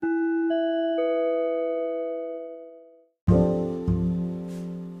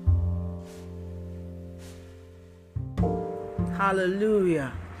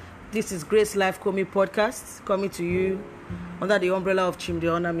Hallelujah. This is Grace Life Komi Podcast coming to you under the umbrella of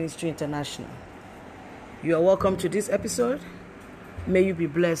Chimdi Honor Ministry International. You are welcome to this episode. May you be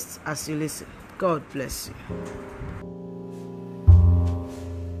blessed as you listen. God bless you.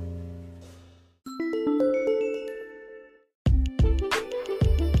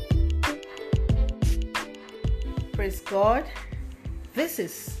 Praise God. This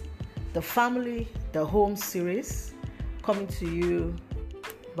is the Family, the Home series coming to you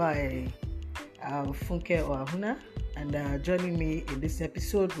by Funke Oahuna, and joining me in this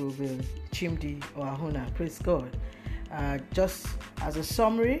episode will be Chimdi Oahuna. Praise God. Just as a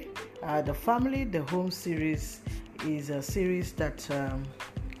summary, the Family, the Home series is a series that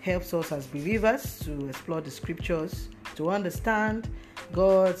helps us as believers to explore the scriptures, to understand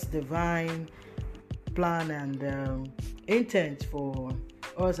God's divine plan and intent for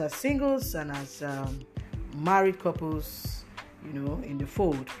us as singles and as married couples, in the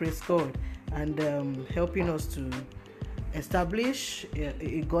fold. Praise God. And helping us to establish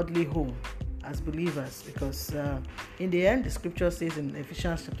a godly home as believers, because in the end, the scripture says in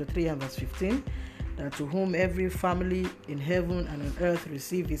Ephesians chapter 3 and verse 15 that to whom every family in heaven and on earth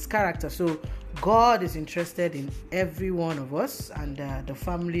receive his character. So God is interested in every one of us and the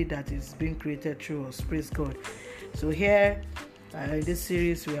family that is being created through us. Praise God. So here in this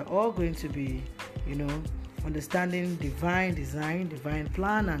series, we are all going to be, understanding divine design, divine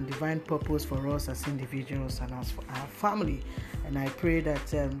plan, and divine purpose for us as individuals and as for our family. And I pray that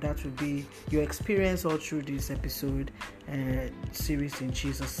that will be your experience all through this episode series in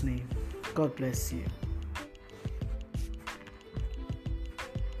Jesus' name. God bless you.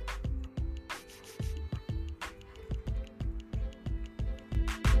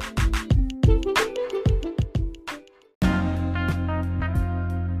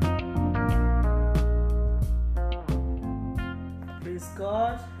 Praise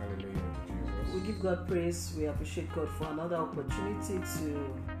God. Hallelujah to Jesus. We give God praise. We appreciate God for another opportunity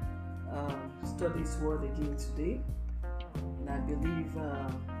to study His Word again today. And I believe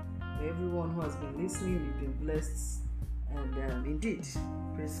everyone who has been listening, you've been blessed. And indeed,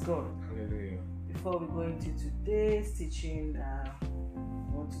 praise God. Hallelujah. Before we go into today's teaching, I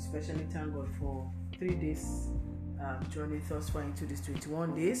want to especially thank God for 3 days journey thus far into these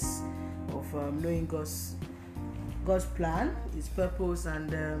 21 days of knowing God's plan, His purpose,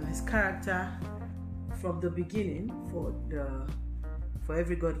 and His character from the beginning for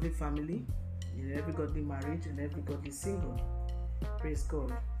every godly family, every godly marriage, and every godly single. Praise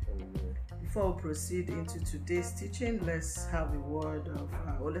God. Hallelujah. Before we proceed into today's teaching, let's have a word of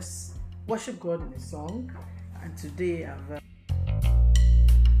let's worship God in a song. And today I've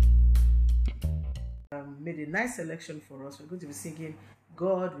made a nice selection for us. We're going to be singing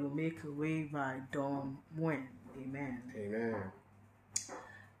 "God Will Make a Way" by Don Moen. Amen. Amen.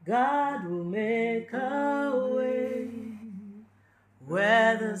 God will make a way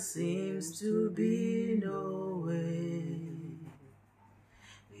where there seems to be no way.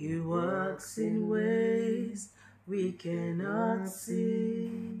 He works in ways we cannot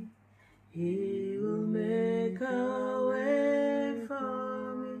see. He will make a way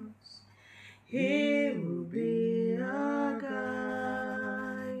for us. He will be our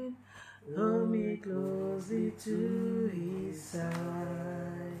guide. Hold me closely to His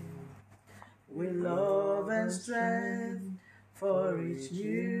side. With love and strength for each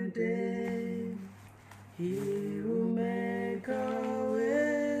new day, He will make a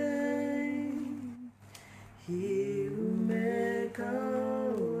way. He will make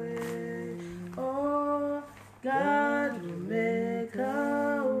a way. Oh, God will make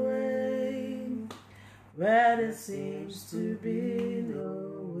a way where there seems to be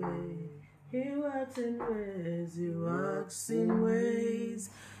no way. He works in ways, He works in ways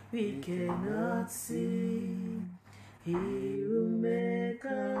we cannot see. He will make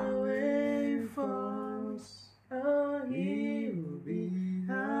a way for us. Oh, He will be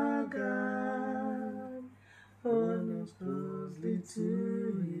our God. Hold us closely to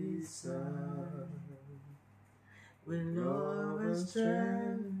His side. With love and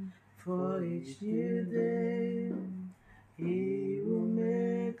strength for each new day, He will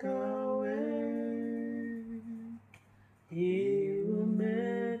make a way. He will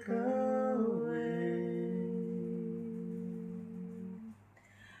make a way.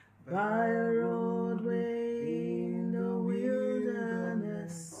 By a roadway in the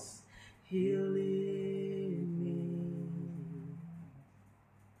wilderness, He'll lead me.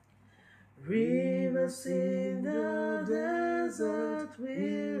 Rivers in the desert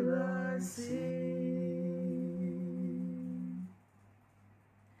will I see.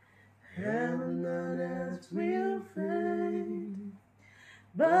 Heaven and earth will fade,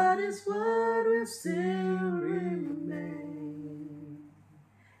 His word will still remain,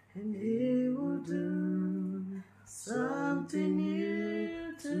 and He will do something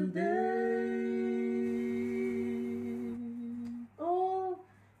new today. Oh,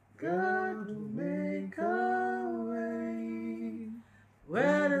 God will make a way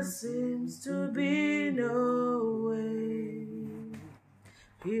where there seems to be no way.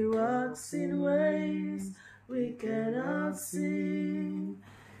 He works in ways we cannot see.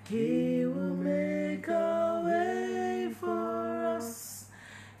 He will make a way for us.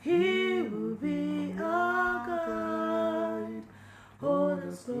 He will be our guide. Hold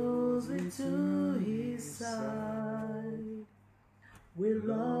us closely to His side. With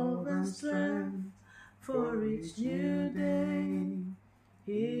love and strength for each new day,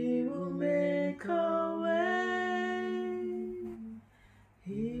 He will make a way.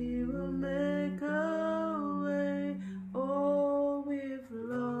 He will make a way. Oh, with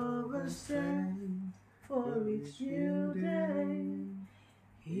love and strength for each new day,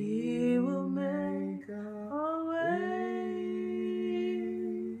 He will make a way.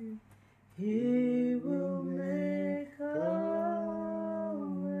 He will make a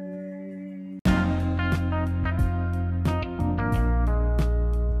way.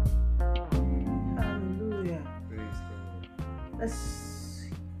 Hallelujah. Praise God. Let's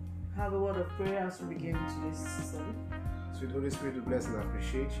have a word of prayer as we begin today's study. Sweet Holy Spirit, we bless and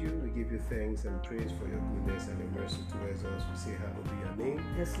appreciate you. We give you thanks and praise for your goodness and your mercy towards us. We say, hallowed be your name.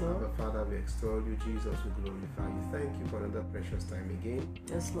 Yes, Lord. Our Father, we extol you. Jesus, we glorify you. Thank you for another precious time again.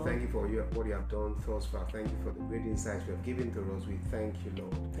 Yes, Lord. Thank you for what you have done thus far. Thank you for the great insights you have given to us. We thank you,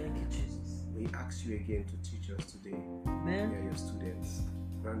 Lord. Thank you, Jesus. We ask you again to teach us today. We Amen. are your students.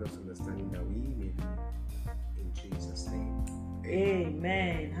 Grant us understanding that we may be. In Jesus' name.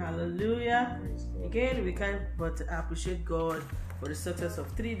 Amen. Hallelujah. Praise God. Again, we can't but appreciate God for the success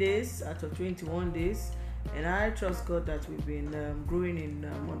of 3 days out of 21 days. And I trust God that we've been growing in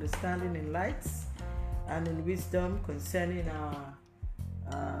understanding, in light, and in wisdom concerning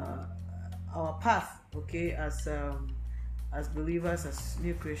our path, okay, as believers, as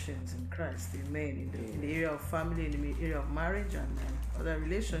new Christians in Christ. Amen. In the area of family, in the area of marriage, and other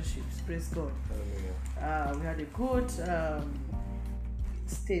relationships. Praise God. Hallelujah. We had a good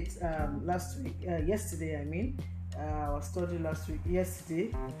state yesterday. Our study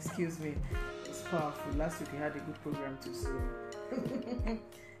yesterday. Excuse me. It's powerful. Last week we had a good program too, so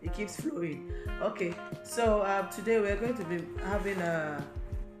it keeps flowing. Okay, so today we're going to be having a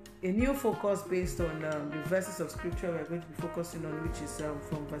new focus based on the verses of scripture we're going to be focusing on, which is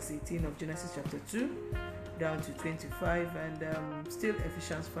from verse 18 of Genesis chapter 2 down to 25, and still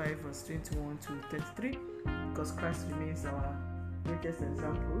Ephesians 5 verse 21 to 33, because Christ remains our greatest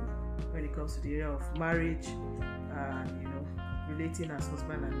example when it comes to the area of marriage, relating as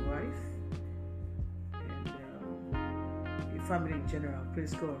husband and wife, and family in general.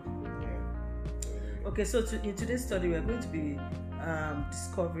 Praise God. Yeah. Okay, so in today's study we're going to be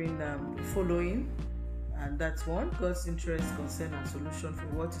discovering the following, and that's one: God's interest, concern, and solution for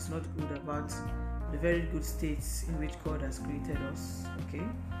what is not good about the very good states in which God has created us. Okay,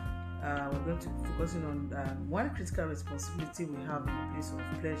 we're going to be focusing on one critical responsibility we have in the place of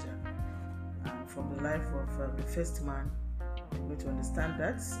pleasure, from the life of the first man. We're going to understand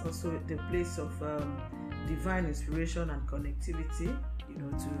that. Also, the place of divine inspiration and connectivity,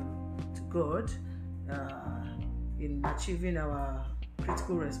 to God, in achieving our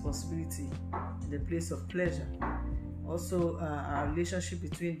critical responsibility in the place of pleasure. Also, our relationship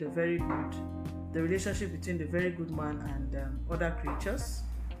between the very good man and other creatures.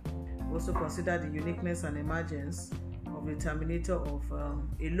 We also consider the uniqueness and emergence of the terminator of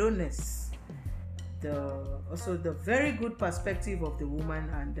aloneness. Also the very good perspective of the woman,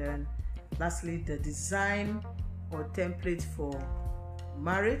 and then lastly the design or template for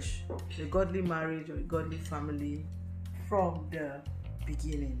marriage, a godly marriage or a godly family from the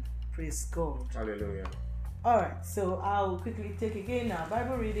beginning. Praise God. Hallelujah. Alright, so I'll quickly take again our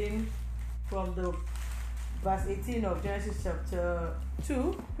Bible reading from the verse 18 of Genesis chapter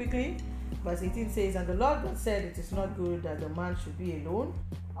 2. Quickly, verse 18 says, "And the Lord God said, it is not good that the man should be alone.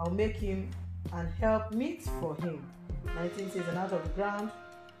 I'll make him and help meet for him." 19 says, "And out of the ground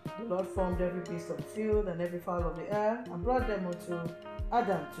the Lord formed every beast of the field and every fowl of the air, and brought them unto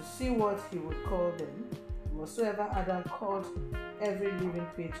Adam to see what he would call them. And whatsoever Adam called every living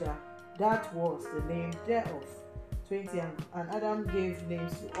creature, that was the name thereof." 20 And Adam gave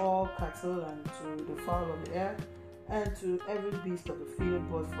names to all cattle and to the fowl of the air and to every beast of the field,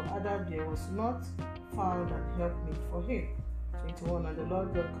 but for Adam there was not found an helpmeet for him. 21 And the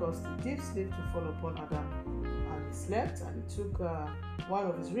Lord God caused a deep sleep to fall upon Adam, and he slept, and he took one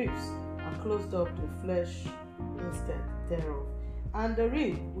of his ribs and closed up the flesh instead thereof. And the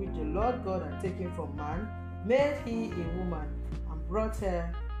rib which the Lord God had taken from man made he a woman, and brought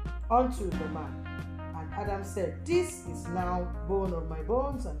her unto the man. And Adam said, This is now bone of my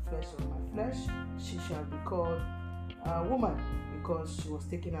bones and flesh of my flesh. She shall be called a woman, because she was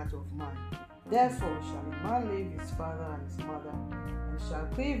taken out of man. Therefore shall a man leave his father and his mother, and shall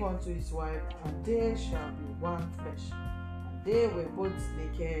cleave unto his wife, and they shall be one flesh. And they were both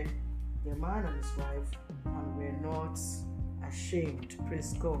naked, the man and his wife, and were not ashamed.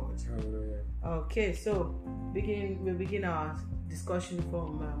 Praise God. Hallelujah. Okay, so we begin our discussion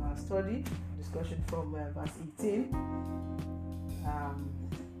from our study, discussion from verse 18.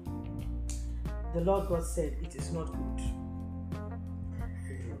 The Lord God said, It is not good,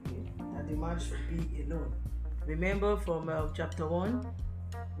 that the man should be alone. Remember from chapter 1,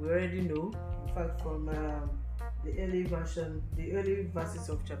 we already know, in fact from the early verses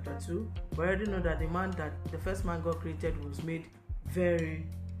of chapter 2, we already know that the first man God created was made very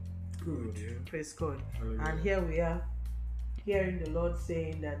good. Praise God. Hallelujah. And here we are hearing the Lord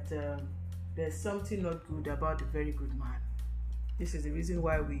saying that there's something not good about the very good man. This is the reason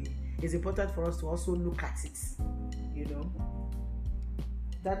why it's important for us to also look at it.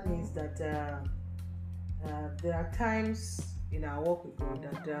 That means that there are times in our walk with God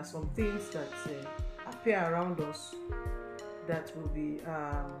that there are some things that appear around us that will be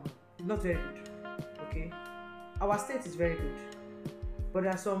not very good. Okay, our state is very good, but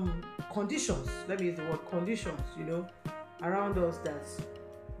there are some conditions. Let me use the word conditions. Around us that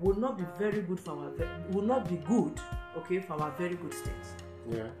will not be very good will not be good. Okay, for our very good state.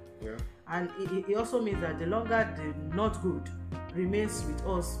 Yeah. And it also means that the longer the not good remains with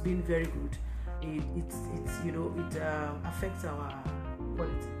us being very good, it affects our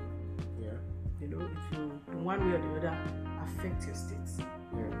quality. Yeah. If you in one way or the other affect your states.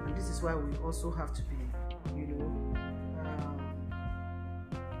 Yeah. And this is why we also have to be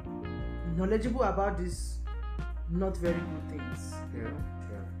knowledgeable about these not very good things.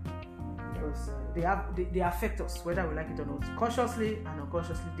 Because they affect us, whether we like it or not. Consciously and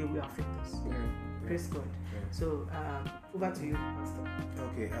unconsciously, they will affect us. Praise God. Yeah. So over to you, Pastor.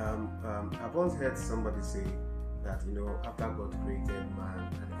 Okay. I've once heard somebody say that after God created man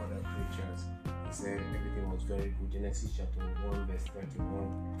and other creatures, He said everything was very good. Genesis chapter 1 verse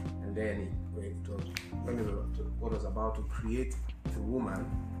 31, and then when God was about to create the woman,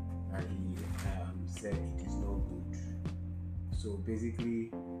 and He said it is not good. So basically,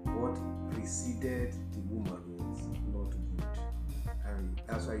 what preceded the woman was not good, and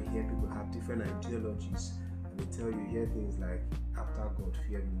that's why you hear people have different ideologies, and they tell you hear things like after God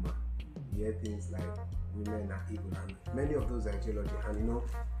feared woman, you hear things like women are evil, and many of those ideologies. And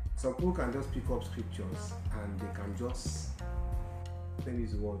some people can just pick up scriptures and they can just, let me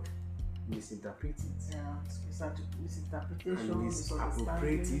use the word, misinterpret it. Misinterpretation, and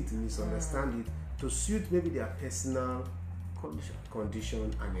misappropriate it, misunderstand it to suit maybe their personal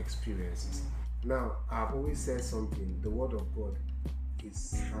condition and experiences. Now, I've always said something: the word of God is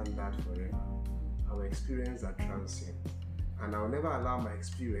standard forever. Our experience are transient, and I'll never allow my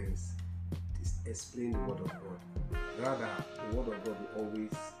experience to explain the word of God. Rather, the word of God will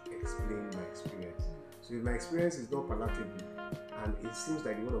always explain my experience. So if my experience is not palatable, and it seems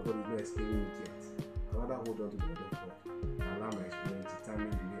like the word of God is not explaining it yet, I'd rather hold on to the word of God and allow my experience to determine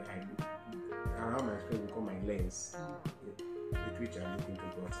the way I look. Allow my experience become my lens with which I look into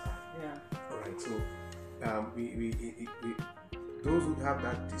God's eye. Alright, so we those who have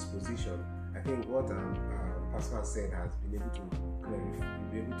that disposition, I think what Pastor said has been able to clarify,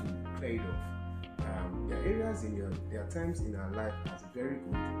 be able to clear it off. There are areas there are times in our life as very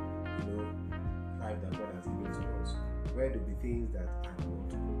good, life that God has given to us, where there will be things that are not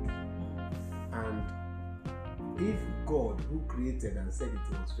good. And if God, who created and said it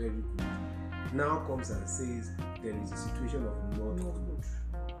was very good, now comes and says there is a situation of not good,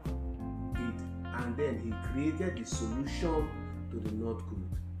 and then He created the solution to the not good,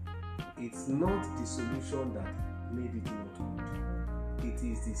 it's not the solution that made it not good. It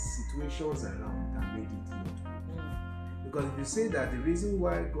is the situations around that made it not good. Because if you say that the reason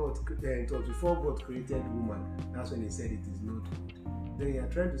why God, it was before God created woman, that's when He said it is not good, then you are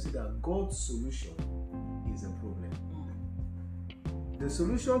trying to say that God's solution is a problem. The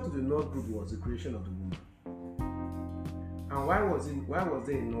solution to the not good was the creation of the woman. And why was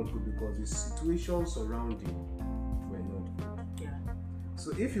they not good? Because the situations surrounding were not good.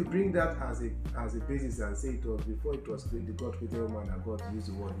 So if you bring that as a basis and say it was before it was created, God created woman and God used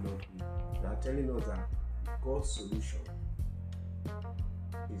the word not good, you are telling us that God's solution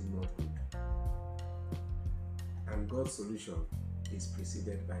is not good. and God's solution is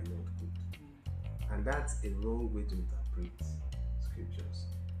preceded by not good. And that's a wrong way to interpret scriptures.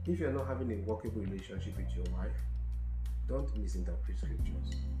 If you're not having a workable relationship with your wife, don't misinterpret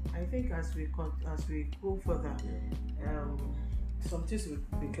scriptures. I think as we go further, some things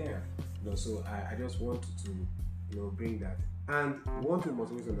will be clear. No, so I just want to bring that. And one thing we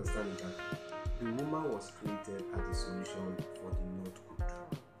must always understand is that the woman was created as the solution for the not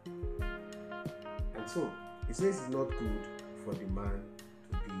good. And so it says it's not good for the man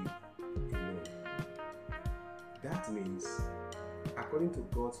to be alone. That means, according to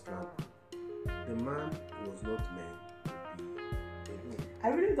God's plan, the man was not meant to be alone. I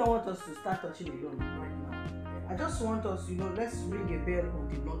really don't want us to start touching alone right now. I just want us, let's ring a bell on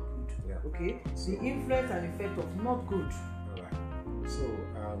the not good. Yeah. Okay? The influence and effect of not good. All right. So,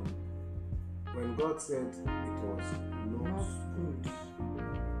 when God said it was not good,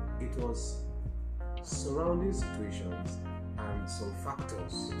 it was surrounding situations and some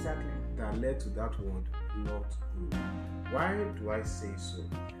factors that led to that word not good. Why do I say so?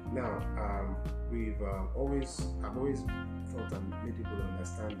 Now, I've always thought and made people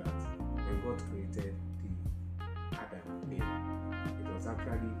understand that when God created the Adam male, it was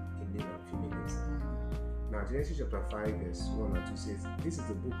actually a male and female inside. Now, Genesis chapter 5 verse 1 and 2 says, this is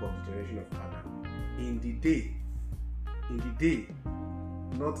the book of the generation of Adam. In the day,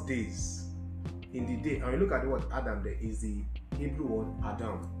 not days. In the day, and you look at the word Adam, there is the Hebrew word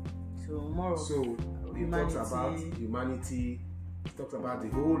Adam. So it talks about humanity, it talks about the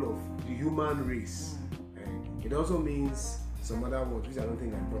whole of the human race. And it also means some other words which I don't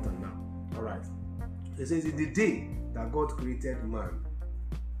think are important now. Alright. It says in the day that God created man,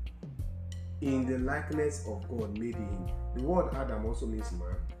 in the likeness of God made him. The word Adam also means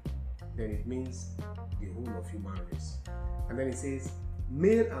man. Then it means the whole of human race. And then it says,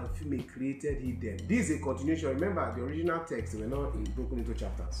 male and female created he them. This is a continuation. Remember, the original text were not broken into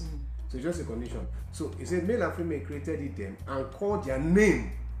chapters. So it's just a continuation. So it says, male and female created he them and called their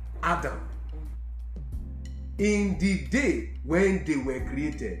name Adam. In the day when they were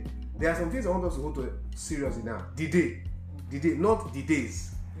created. There are some things I want us to go to seriously now. The day, not the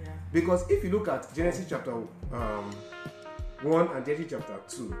days. Yeah. Because if you look at Genesis chapter 1 and Genesis chapter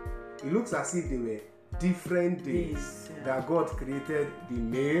 2, it looks as if they were different days that God created the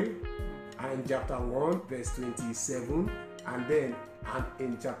male, and in chapter 1 verse 27, and then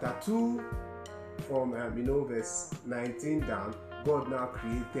in chapter 2 from verse 19 down, God now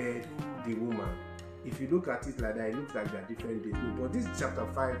created the woman. If you look at it like that, it looks like they are different days. But this chapter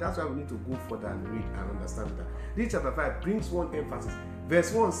 5, that's why we need to go further and read and understand that. This chapter 5 brings one emphasis.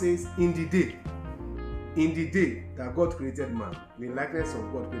 Verse 1 says, in the day that God created man, in the likeness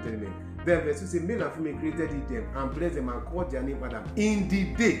of God created man. Then verse 2 says, male and female created he them and blessed them and called their name Adam. In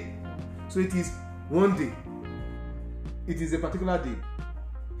the day. So it is one day. It is a particular day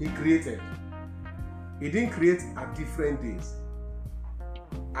he created. He didn't create at different days,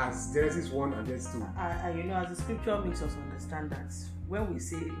 as Genesis 1 and Genesis 2. As the scripture makes us understand that when the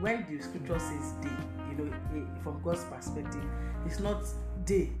scripture says day, from God's perspective, it's not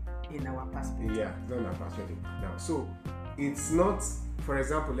day in our perspective. Yeah, not in our perspective. Now, so it's not, for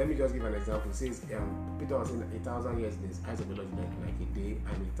example, let me just give an example. It says, Peter was saying 1,000 years in his eyes of the Lord is like a day,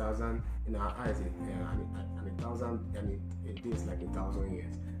 and 1,000 in our eyes, and 1,000 and a day is like 1,000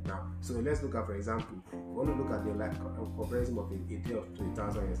 years. Now, so let's look at, for example, we want to look at the comparison of a day to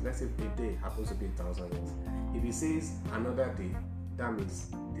 1,000 years. Let's say a day happens to be 1,000 years. If it says another day, that means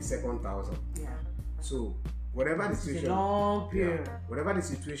the second 1,000. Yeah. So whatever the situation, long period. Whatever the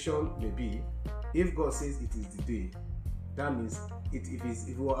situation may be, if God says it is the day, that means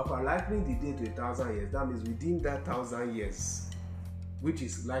if we are likening the day to 1,000 years, that means within that 1,000 years, which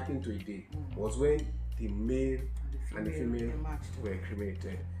is likened to a day, was when the male and the female were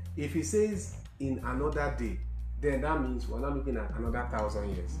created. If he says in another day, then that means we're not looking at another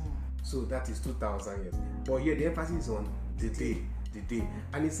 1,000 years. So that is 2,000 years. But here the emphasis is on the day.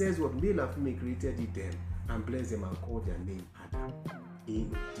 And it says what male and female created he them and blessed them and called their name Adam in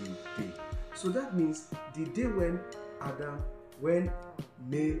the day. So that means the day when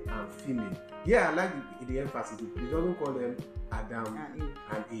male and female. Yeah, I like the emphasis. He doesn't call them Adam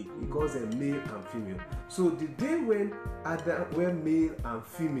and Eve. He calls them male and female. So the day when male and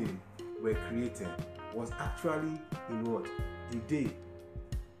female were created was actually in what? The day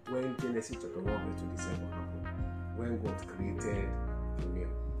when Genesis chapter 1 verse 27 happened. When God created the male.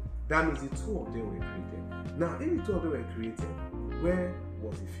 That means the two of them were created. Now, if the two of them were created, where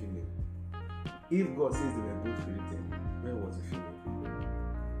was the female? If God says they were both created, where was the female?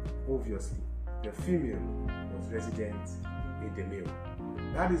 Obviously, the female was resident in the male.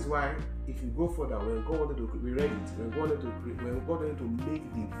 That is why, if you go further, when God wanted to, we read it, when God wanted to make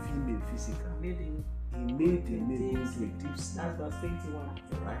the female physical, He made the male into a deep sleep. That's verse 21.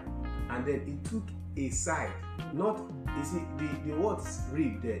 Right? And then He took a side. Not, you see, the words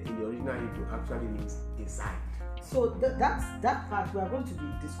read there in the original Hebrew actually means a side. So that's that part. We are going to be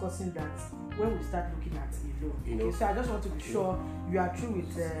discussing that when we start looking at alone. Okay, so I just want to be sure you are true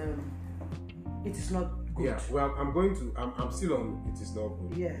with it is not good. Yeah, well, I'm still on it is not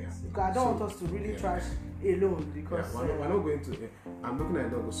good. Yes, yeah. Because I don't want us to really trash alone, because we're not going to. I'm looking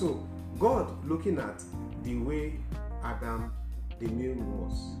at it. So God, looking at the way Adam, the male,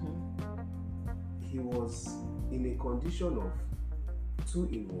 was, he was in a condition of 2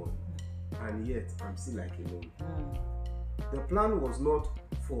 in 1, and yet I'm still like alone. The plan was not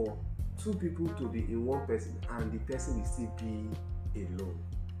for 2 people to be in 1 person and the person will still be alone.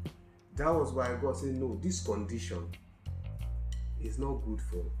 That was why God said, no, this condition is not good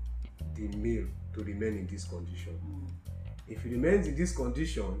for the male to remain in this condition. If he remains in this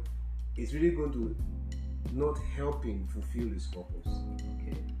condition, it's really going to not help him fulfill his purpose.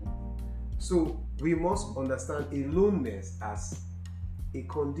 Okay. So we must understand aloneness as a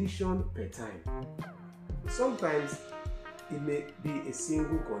condition per time. Sometimes it may be a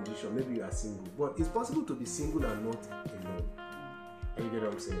single condition, maybe you are single, but it's possible to be single and not alone. And you get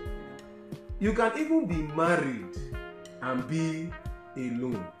what I'm saying? You can even be married and be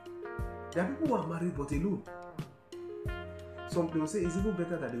alone. There are people who are married but alone. Some people say it's even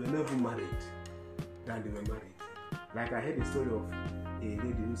better that they were never married than they were married. Like I heard the story of a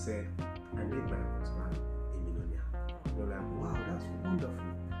lady who said, I made my husband a millionaire. You're like, wow, that's wonderful.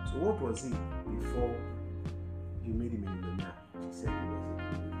 So what was he before you made him a millionaire? She said he was a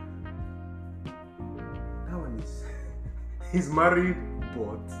millionaire. That one is, he's married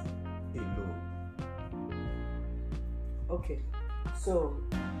but alone. Okay, so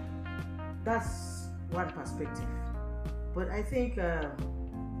that's one perspective. But I think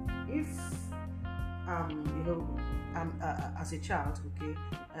if as a child, okay,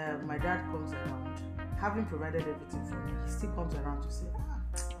 my dad comes around, having provided everything for me, he still comes around to say,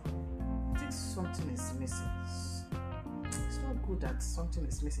 I think something is missing. It's not good that something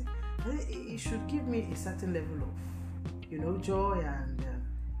is missing. It should give me a certain level of, joy, and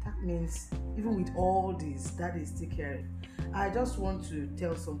that means even with all this, that is still caring. I just want to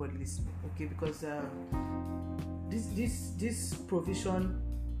tell somebody listening, okay, because this provision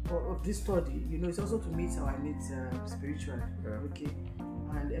of this study, it's also to meet our needs spiritually, okay,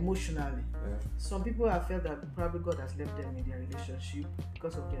 and emotionally. Yeah. Some people have felt that probably God has left them in their relationship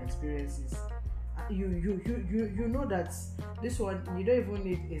because of their experiences. You know that this one, you don't even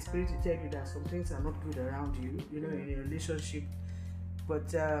need a spirit to tell you that some things are not good around you, in a relationship.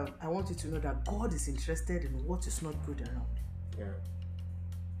 But I want you to know that God is interested in what is not good around.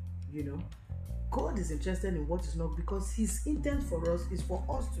 Yeah. God is interested in what is not, because His intent for us is for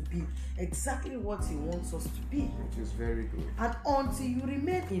us to be exactly what He wants us to be. Which is very good. And until you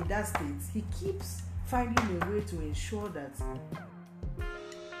remain in that state, He keeps finding a way to ensure that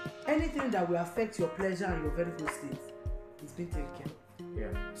anything that will affect your pleasure and your very good state is being taken care of.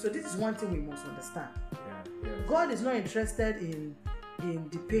 Yeah. So this is one thing we must understand. Yeah. God is not interested in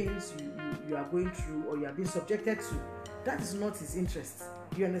the pains you are going through or you are being subjected to. That is not His interest.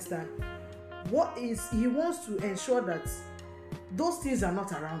 You understand? He wants to ensure that those things are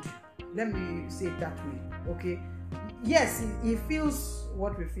not around you. Let me say it that way. Okay? Yes, he feels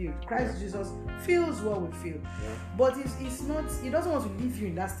what we feel. Christ Jesus feels what we feel. Yeah. But it's not, He doesn't want to leave you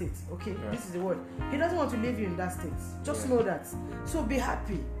in that state. Okay? Yeah. This is the word. He doesn't want to leave you in that state. Just know that. So be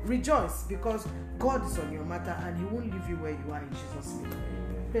happy, rejoice, because God is on your matter and He won't leave you where you are in Jesus' name.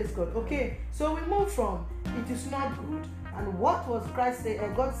 Praise God. Okay, so we move from it is not good, and what was God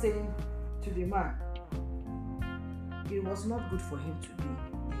saying to the man? It was not good for him to be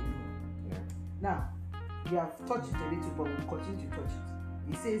alone. Yeah. Now, we have touched it a little, but we'll continue to touch it.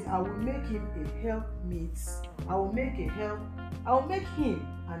 He says, I will make him a helpmeet. I will make him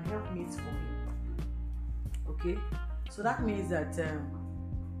an helpmeet for him. Okay, so that means that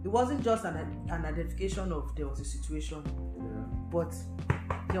it wasn't just an identification of there was a situation, but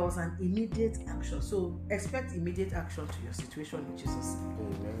there was an immediate action. So expect immediate action to your situation in Jesus'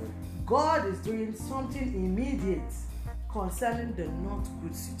 name. God is doing something immediate concerning the not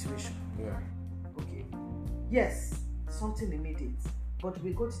good situation. Yeah. Okay. Yes, something immediate. But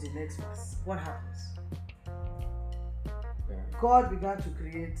we go to the next verse. What happens? Yeah. God began to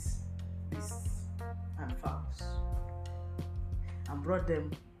create beasts and fowls and brought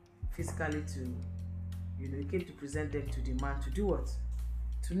them physically to, He came to present them to the man to do what?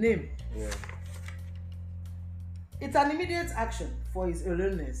 To name. Yeah. it's an immediate action for his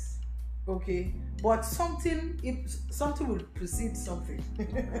aloneness. Okay, but something will precede something.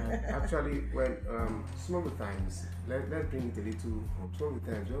 Actually, when some of the times, let's bring it a little home. Some of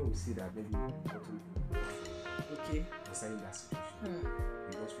the times when we see that maybe okay, concerning that situation,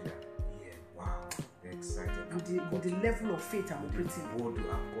 we just feel that, yeah, wow, they're excited. With the level of faith I'm operating. What do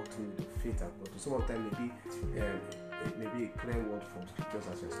I've got to, the faith I've got to. Some of the time maybe a clear word from scriptures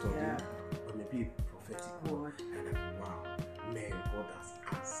as you're studying, or maybe a prophetic word. And wow, man,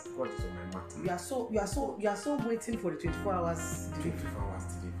 God is on my matter. You are so waiting for the 24 hours delivery. 24 hours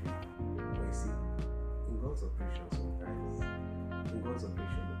delivery. But you see, in God's operation sometimes,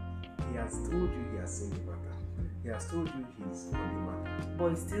 He has told you He has seen the matter. He has told you He's on the matter. But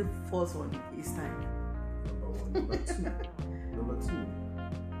it still falls on His time. Number one. Number two,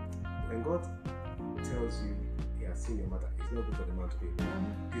 when God tells you He has seen your matter, it's not good for the man to be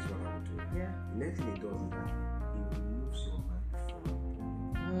this one I will do. Yeah. The next thing He does is that He removes your mind from you.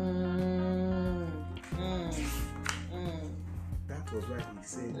 That was why He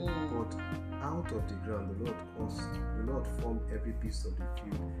said, but out of the ground the Lord formed every beast of the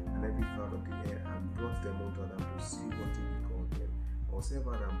field and every fowl of the air and brought them unto Adam to see what He would call them.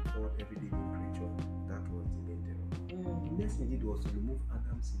 Whatsoever Adam called every living creature, that was the name thereof. The next thing He did was to remove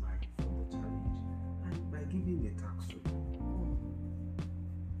Adam's mind from the challenge and by giving a task to him.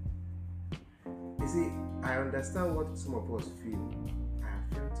 You see, I understand what some of us feel. I have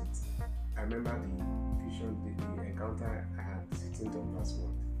felt it. I remember the vision, the encounter I had sitting on last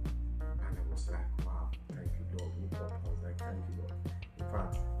month, and I was like, wow, thank you, Lord. I was like, thank you, Lord. In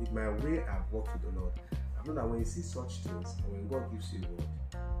fact, with my way I've walked with the Lord, I know that when you see such things, or when God gives you a word,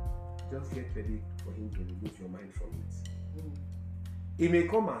 just get ready for Him to remove your mind from it. It may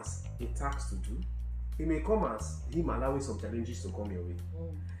come as a task to do. It may come as Him allowing some challenges to come your way.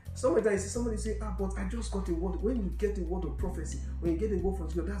 Sometimes somebody say, but I just got a word. When you get a word of prophecy, when you get a word from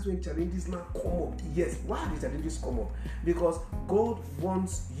God, that's when challenges now come up. Yes, why do challenges come up? Because God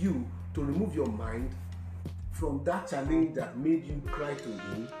wants you to remove your mind from that challenge that made you cry to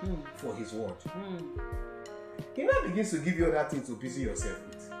Him for His word. He now begins to give you other things to busy yourself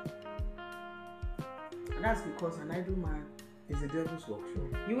with. And that's because an idle man is a devil's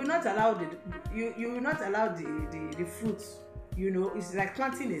workshop. You will not allow the fruits. You know, it's like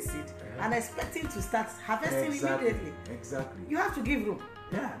planting a seed and expecting to start harvesting immediately. Exactly. You have to give room.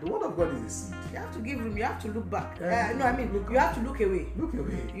 Yeah, the word of God is a seed. You have to give room. You have to look back. You have to look away. Look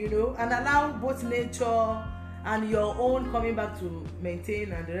away. You know, and allow both nature and your own coming back to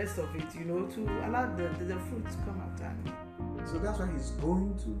maintain and the rest of it. You know, to allow the fruit to come after. So that's why He's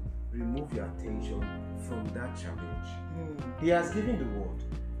going to remove your attention from that challenge. He has given the word.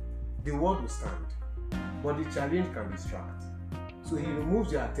 The word will stand, but the challenge can distract. So He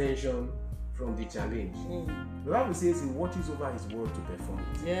removes your attention from the challenge. The Bible says He watches over His word to perform it.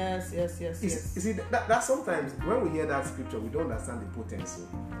 Yes. You see, that sometimes when we hear that scripture, we don't understand the potency.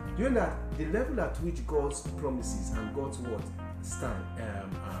 Do you know that the level at which God's promises and God's word stand,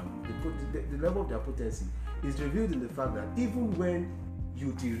 the level of their potency is revealed in the fact that even when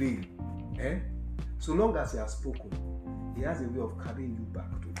you derail, so long as He has spoken, He has a way of carrying you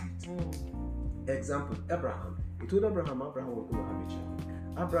back to it. Example, Abraham. He told Abraham was going to have a child.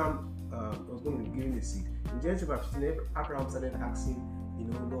 Abraham was going to be given a seed. In Genesis 15, Abraham started asking,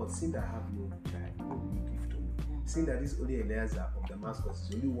 Lord, seeing that I have no child, what will you give to me? Seeing that this only Eliezer of Damascus is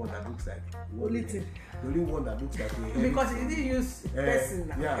the only one that looks like the only one that looks like a because He didn't use person.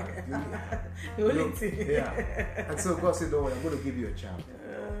 The only thing. Yeah. And so God said, don't worry, I'm going to give you a child.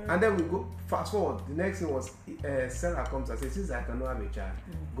 And then we go fast forward. The next thing was Sarah comes and says, since I cannot have a child,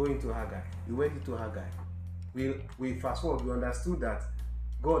 go into Hagar. He went into Hagar. We fast forward, we understood that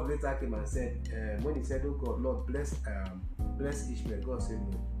God later came and said, when He said, oh God, Lord, bless Ishmael, God said,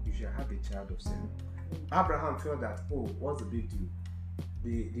 no, you shall have a child of Sarah. Abraham felt that, what's the big deal?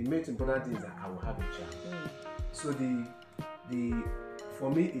 The most important thing is that I will have a child. So for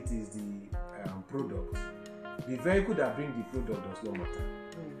me, it is the product. The vehicle that brings the product does not matter.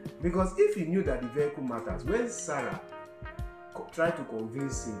 Because if He knew that the vehicle matters, when Sarah tried to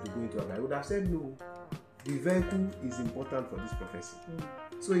convince him to go into Hagar, he would have said, no, the vehicle is important for this prophecy.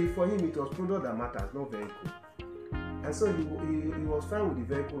 So for him, it was product that matters, not vehicle. And so he was fine with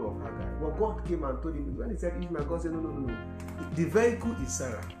the vehicle of Hagar. But God came and told him, when He said Ishmael, God said, no. The vehicle is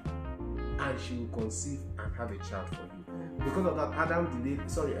Sarah, and she will conceive and have a child for you. Because of that, Abraham delayed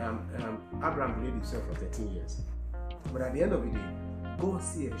himself for 13 years. But at the end of the day, God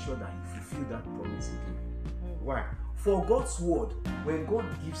still ensured that He fulfilled that promise He gave. Why? For God's word, when God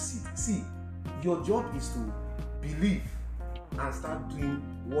gives it, see, your job is to believe and start doing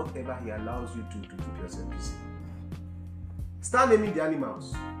whatever He allows you to keep yourself busy. Start naming the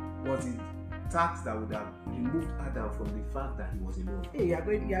animals was the task that would have removed Adam from the fact that he was alone. Hey, you're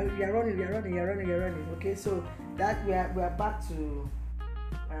running. Okay, so that we are back to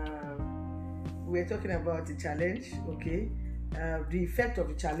we're talking about the challenge, okay? The effect of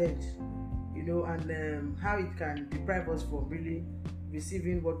the challenge, and how it can deprive us from really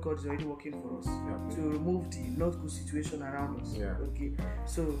receiving what God is already working for us, to remove the not good situation around us. Yeah. Okay.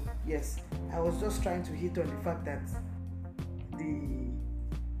 So yes, I was just trying to hit on the fact that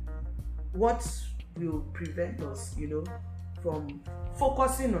what will prevent us, from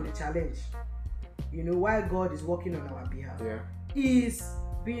focusing on the challenge, while God is working on our behalf, is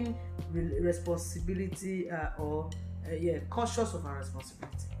being responsibility conscious of our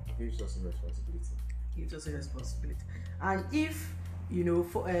responsibility. Gives us a responsibility. And if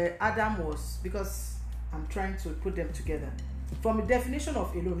for Adam was, because I'm trying to put them together from the definition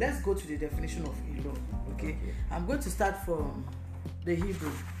of alone. Let's go to the definition of alone. Okay. I'm going to start from the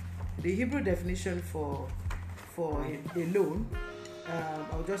Hebrew. The Hebrew definition for alone.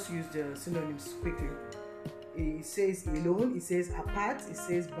 I'll just use the synonyms quickly. It says alone, it says apart, it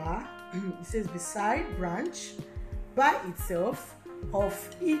says bar, it says beside, branch, by itself, of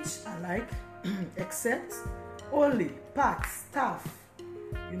each alike, except, only, part, staff,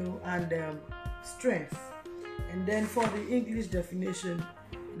 and strength. And then for the English definition,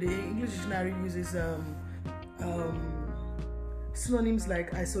 the English dictionary uses synonyms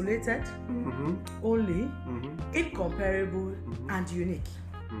like isolated, only, incomparable, and unique.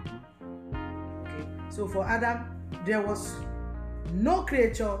 Okay, so for Adam, there was no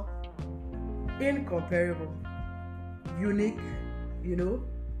creature incomparable, unique,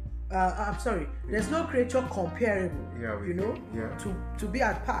 there's no creature comparable, to be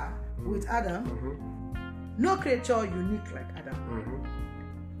at par with Adam. No creature unique like Adam.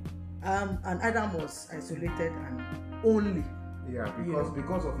 And Adam was isolated and only.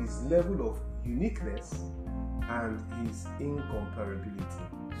 Because of his level of uniqueness and his incomparability.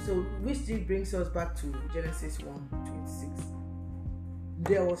 So, which still brings us back to Genesis 1:26.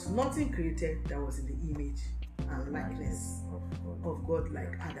 There was nothing created that was in the image and likeness of God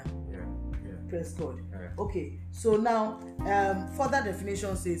like Adam. Praise God. Okay, so now further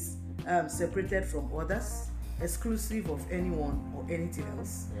definition says separated from others, exclusive of anyone or anything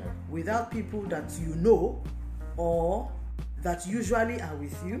else, without people that or that usually are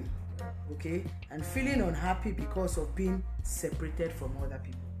with you, okay, and feeling unhappy because of being separated from other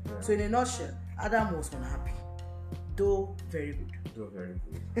people. So in a nutshell, Adam was unhappy, though very good.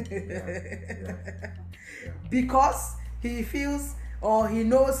 Because he feels or he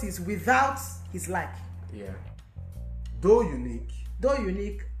knows he's without his like. Though unique,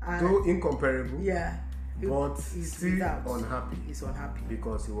 and though incomparable, but he's still unhappy. He's unhappy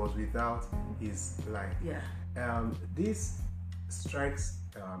because he was without his like. This strikes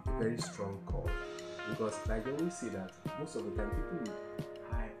a very strong chord, because like when we see that most of the time people with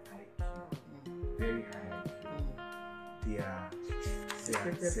high IQ, very high IQ, they are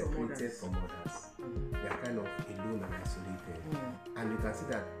separated from others. They are kind of alone and isolated, and you can see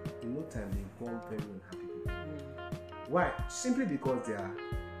that in no time they become very unhappy people. Why? Simply because their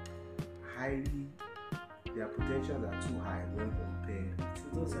potentials are too high when compared to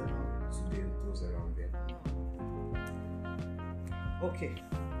those around them. Okay,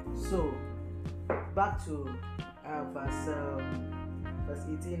 so back to verse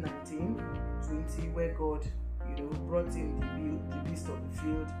 18, 19, 20, where God, brought in the beast of the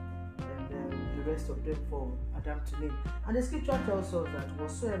field and the rest of them for Adam to name. And the scripture tells us that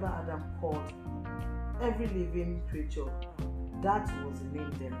whatsoever Adam called every living creature, that was the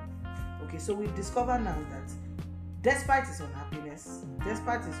name then. Okay, so we discover now that despite his unhappiness,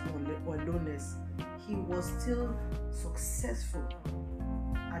 despite his aloneness, he was still successful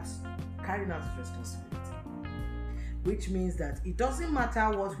at carrying out his responsibility. Which means that it doesn't matter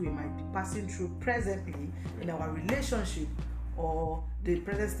what we might be passing through presently in our relationship or the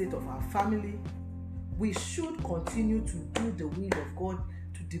present state of our family, we should continue to do the will of God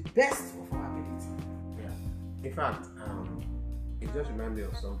to the best of our ability. In fact, it just reminds me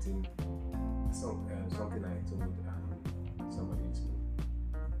of something I told somebody in school.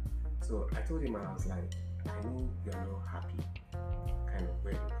 So I told him, I was like, I know you're not happy kind of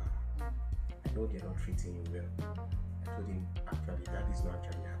where you are. I know they're not treating you well. I told him, actually, Daddy's not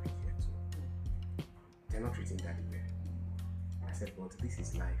actually happy here too. They're not treating Daddy well. I said, but this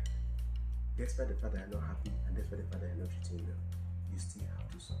is life. Despite the fact that I'm not happy and despite the fact that I'm not treating you well, you still have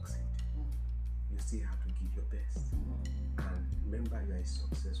to succeed. You still have to give your best. And remember, you are a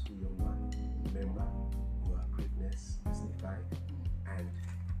successful young man. Remember, your greatness is signified. And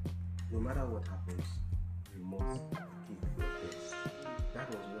no matter what happens, you must give your best. That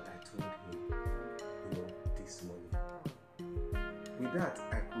was what I told him, this morning. With that,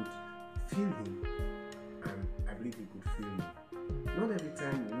 I could feel him, and I believe he could feel me. Not every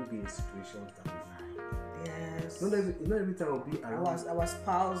time we will be in situations that we like. Yes. Not every time we'll be around. Our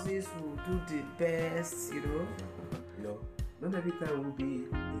spouses will do the best, Not every time we'll be in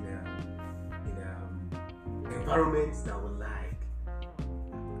environments that we like.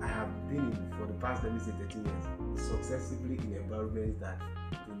 I have been in, for the past, 13 years, successively in environments that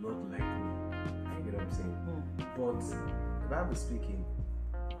do not like me. You know what I'm saying? But the Bible speaking,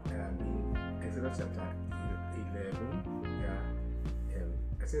 in Exodus chapter 11,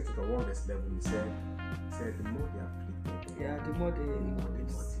 Exodus chapter 1 verse 11, it said the more they afflicted, the more they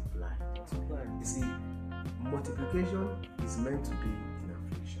multiply. You see, multiplication is meant to be in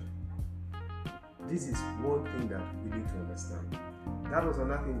affliction. This is one thing that we need to understand. That was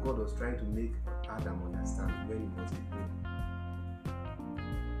another thing God was trying to make Adam understand when he was alone.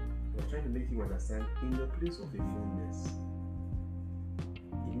 He was trying to make him understand in the place of aloneness.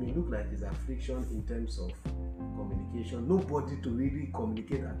 It may look like it's affliction in terms of communication. Nobody to really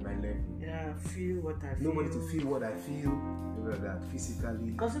communicate at my level. Yeah, feel what I feel. Nobody to feel what I feel, like that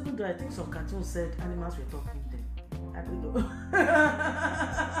physically. Because even though I think some cartoons said animals were talking then, I don't know.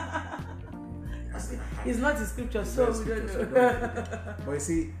 It's not in scripture, so we don't know. But you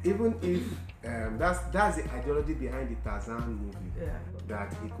see, even if that's the ideology behind the Tarzan movie,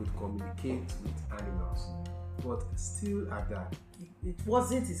 that he could communicate with animals, but still at that, it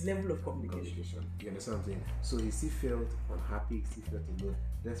wasn't his level of communication. You understand what I'm saying? So he still felt unhappy, he still felt alone,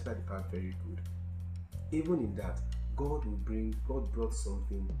 despite the fact very good. Even in that, God brought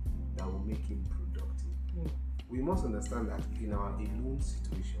something that will make him productive. We must understand that in our alone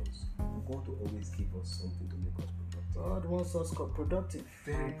situations, God will always give us something to make us productive. God wants us productive.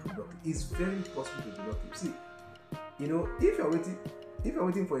 Very productive. It's very possible to be productive. See, if you're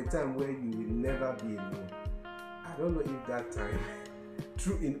waiting for a time where you will never be alone, I don't know if that time,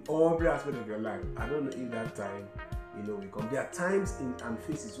 true in every aspect of your life, I don't know if that time, will come. There are times and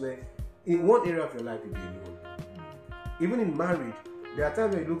phases where in one area of your life you'll be alone. Even in marriage, there are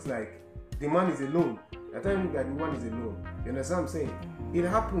times where it looks like the man is alone. There are times it looks like the woman is alone. You understand what I'm saying? It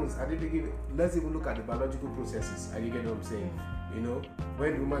happens at the beginning. Let's even look at the biological processes. And you get what I'm saying?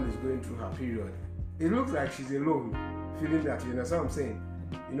 When the woman is going through her period, it looks like she's alone, feeling that. You understand what I'm saying?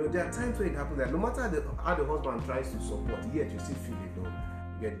 There are times where it happens that no matter how the husband tries to support, yet you still feel alone.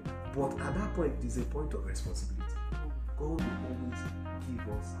 You get it? But at that point, there's a point of responsibility. God will always give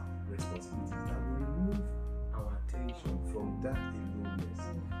us responsibilities that will remove our attention from that aloneness,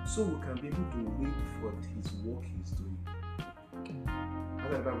 so we can be able to wait for his work he's doing. As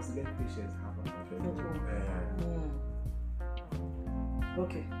the Bible says, let patience have a perfect work.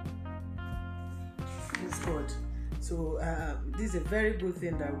 Okay. It's good. So this is a very good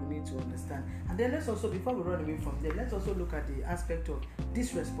thing that we need to understand. And then let's also, before we run away from there, let's also look at the aspect of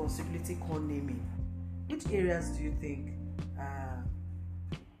this responsibility called naming. Which areas do you think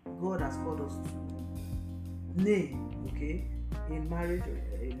God has called us to name, in marriage or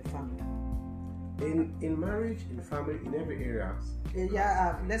in the family? In marriage, in family, in every area.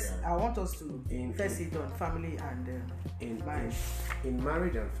 I want us to first sit on family and in marriage. In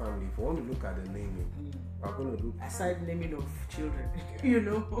marriage and family, if we want to look at the naming, we're going to look aside naming of children. We're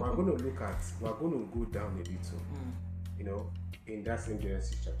going to go down a little. In that same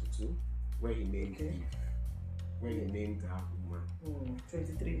Genesis chapter 2, where he named Eve, where he named her woman.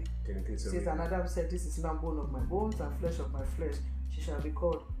 23. So says, and Adam said, "This is now bone of my bones and flesh of my flesh. She shall be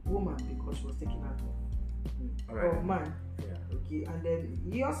called woman because she was taken out of man." Yeah. Okay, and then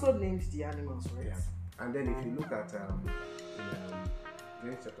he also named the animals, right? Yeah. And then if you look at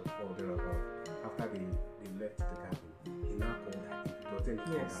Genesis chapter 4, thereabout, after they left the garden, he now called her Eve. It was then he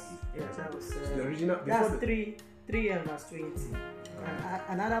called her Eve. That was the original. That's 3 and verse 20.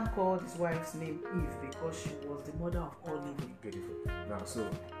 And Adam called his wife's name Eve because she was the mother of all living. Beautiful. Now, so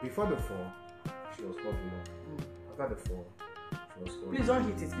before the fall, she was called woman. After the fall, she was called. Please don't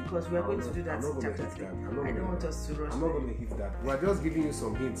hit it because we are going to do that in chapter 3. I don't want us to rush. I'm not going to hit that. We are just giving you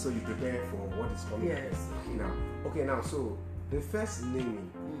some hints so you prepare for what is coming. Yes. Now, so the first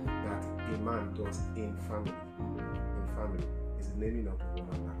naming that a man does in family is the naming of the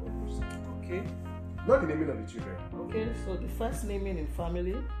woman. Okay. Not the naming of the children. Okay, so the first naming in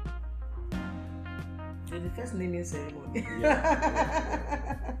family is the first naming ceremony.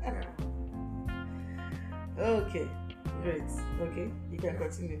 Yeah. Okay, great. Okay, you can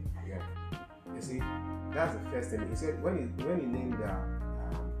continue. Yeah. You see, that's the first thing. He said when he named her,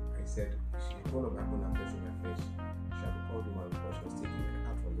 he said, "She bone of my bone and flesh of my flesh shall be called woman because she was taken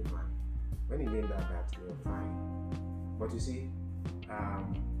out from the man." When he named that, we were fine. But you see,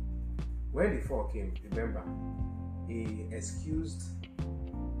 when the fall came, remember, his excuse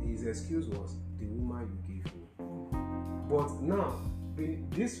was the woman you gave me. But now,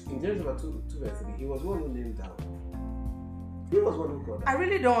 this in Genesis 2:3, he was one who named down. He was one who called. I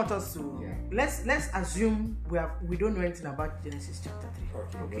really don't want us to. Yeah. Let's assume we don't know anything about Genesis chapter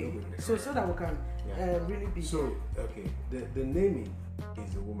 3. Okay. So that we can really be. So the naming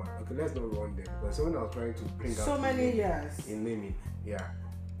is a woman. Okay, let's not run there because someone I was trying to bring out so many years in naming. Yeah,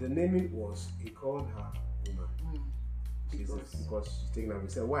 the naming was he called her woman. Because she's taken out. He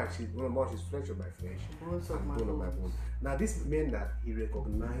said, why? She's flesh of my flesh and bone of my bone. Now this meant that he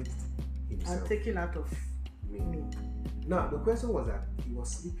recognized himself. And taken out of me. Now the question was that he was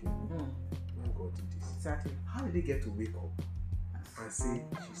sleeping when God did this. Exactly. How did he get to wake up and say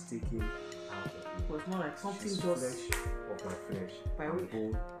she's taken out of me? It was not like something she's just flesh of my flesh and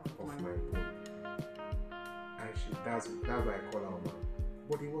bone of my bone. And that's why I call her woman.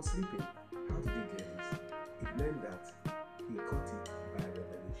 But he was sleeping. How did he get this? It meant that he got it by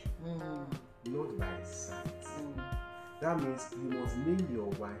revelation, not by sight. That means you must name your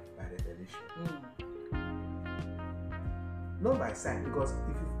wife by revelation. Not by sight, because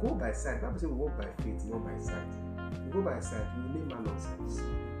if you go by sight, the Bible says we walk by faith, not by sight. If you go by sight, you name her nonsense.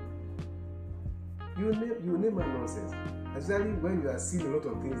 You name her nonsense. Especially when you are seeing a lot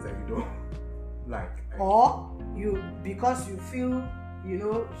of things that you don't like. Or because you feel,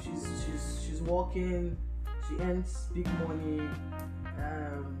 she's working, she earns big money,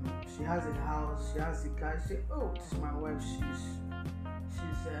 she has a house, she has a car. You say, oh, this is my wife. She's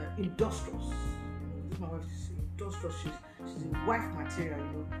industrious. This is my wife. She's industrious. She's a wife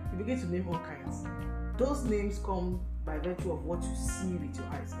material. You begin to name all kinds. Those names come by virtue of what you see with your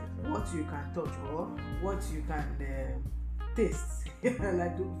eyes, what you can touch, or what you can taste.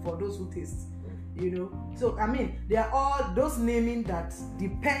 Like for those who taste. So I mean, they are all those naming that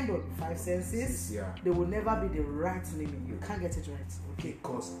depend on the five senses. Yeah. They will never be the right naming. You can't get it right. Okay.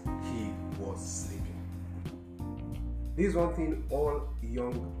 Because he was sleeping. This is one thing all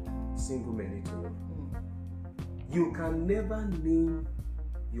young single men need to know. You can never name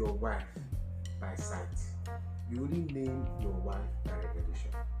your wife by sight. You only name your wife by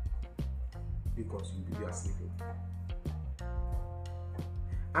revelation. Because you are sleeping.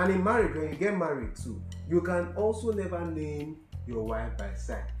 And in marriage, when you get married too, you can also never name your wife by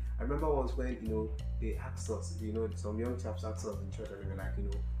sight. I remember once when they asked us, some young chaps asked us in church, and they were like, we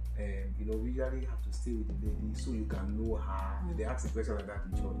usually have to stay with the lady so you can know her. They asked a question like that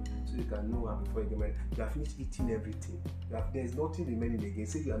in church, so you can know her before you get married. You have finished eating everything. There's nothing remaining again.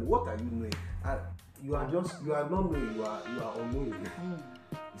 Say, what are you knowing? You are not knowing. You are unknowing.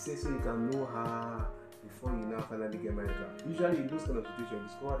 He says so you can know her before you now finally get married. Usually in those kind of situations, you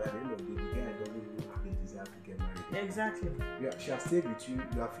discover that at the end of the day, the guy doesn't even have a desire to get married. Exactly. She has stayed with you,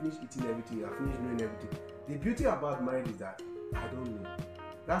 you have finished eating everything, you have finished knowing everything. The beauty about marriage is that I don't know.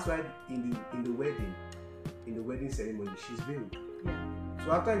 That's why in the wedding ceremony, she's veiled. Yeah.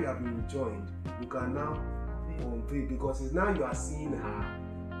 So after you have been joined, you can now unveil, because it's now you are seeing her.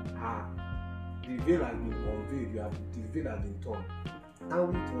 The veil has been unveiled, the veil has been torn. And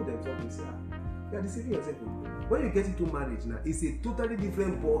we told them something, say, you are deceiving yourself. When you get into marriage now, it's a totally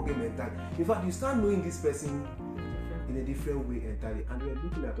different ball game entirely. In fact, you start knowing this person in a different way entirely, and they were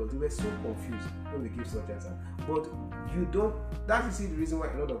looking at us. They were so confused when we gave such answer. But you don't. That's the reason why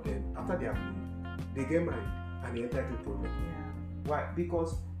a lot of them, after they get married and they enter into problem. Yeah. Why?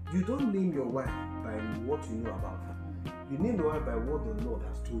 Because you don't name your wife by what you know about her. You name the wife by what the Lord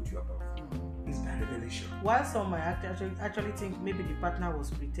has told you about her. It's by revelation. While some might actually think maybe the partner was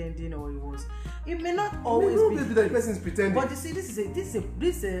pretending, or it may not always be that the person is pretending. But you see, this is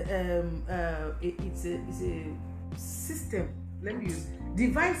a system. Let me use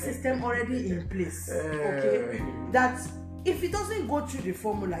divine system already in place. Okay, that if it doesn't go through the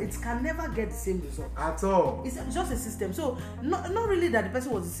formula, it can never get the same result at all. It's just a system. So not really that the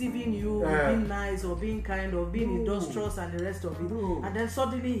person was deceiving you, or being nice, or being kind, or being industrious, and the rest of it. And then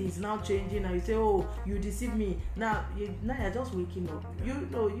suddenly he's now changing, and you say, "Oh, you deceived me." Now you're just waking up.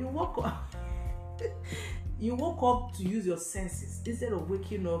 You woke up. You woke up to use your senses instead of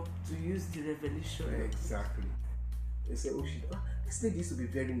waking up to use the revelation. Exactly. They say, "Oh, this lady used to be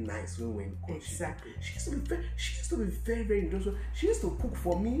very nice when we were in college." Exactly. She used to be very, very industrial. She used to cook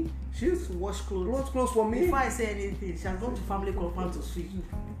for me. She used to wash clothes for me. Before I say anything, she has gone to family compound to sweep.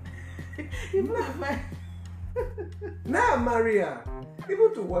 Now Maria,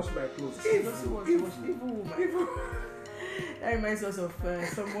 even to wash my clothes. That reminds us of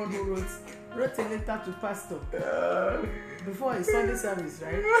someone who wrote wrote a letter to pastor before his Sunday service,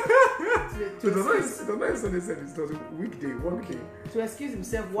 right? So it was not Sunday service, it was a weekday, one day. To excuse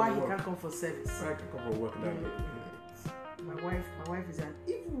himself why he can't come for service. I can come for work that day. My wife is an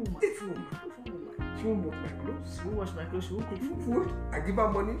evil woman. She won't wash my clothes. She won't wash my clothes. She won't cook food. I give her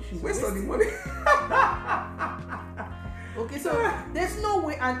money. She wastes all the money. Okay, so there's no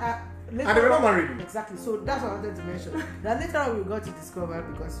way. And they were not married. Exactly. So that's what I wanted to mention. That later on we got to discover,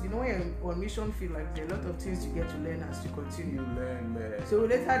 because you know when you're on mission field, like there are a lot of things you get to learn as you continue. You learn, man. So we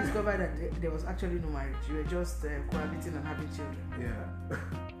later discovered that there was actually no marriage. You were just cohabiting and having children. Yeah.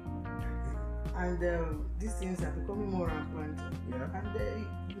 And these things are becoming more rampant. Yeah.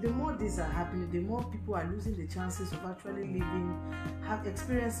 And the more these are happening, the more people are losing the chances of actually living,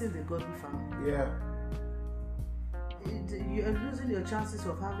 experiencing the godly family. Yeah. You are losing your chances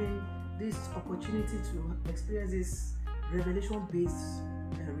of having this opportunity to experience this revelation-based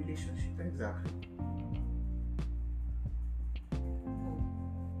relationship. Exactly.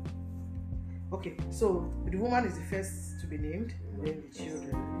 Okay, so the woman is the first to be named, then the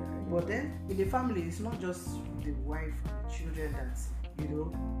children. But then in the family, it's not just the wife and the children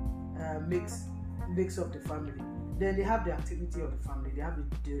that makes up the family. Then they have the activity of the family. They have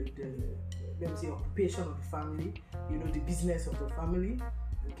the occupation of the family. The business of the family.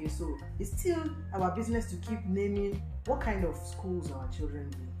 Okay, so it's still our business to keep naming what kind of schools our children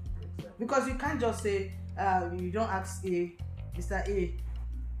do. Because you can't just say you don't ask Mr. A,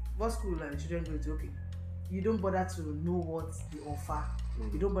 what school are the children going to? Okay, you don't bother to know what they offer.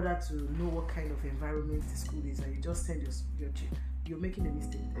 You don't bother to know what kind of environment the school is, and you just send your child. You're making a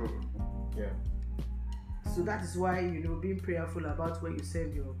mistake. Yeah. So that is why being prayerful about where you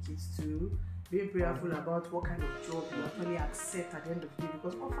send your kids to, being prayerful about what kind of job you actually accept at the end of the day,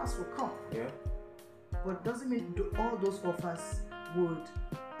 because offers will come. Yeah. But doesn't mean all those offers would,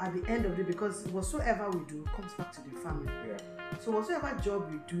 at the end of the day, because whatsoever we do comes back to the family. Yeah. So whatsoever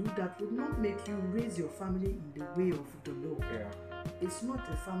job you do that would not make you raise your family in the way of the law. Yeah. It's not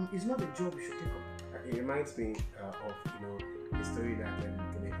a job you should take up. It reminds me of the story that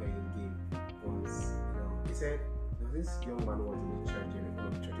Kenneth gave was he said there was this young man who was in the church and one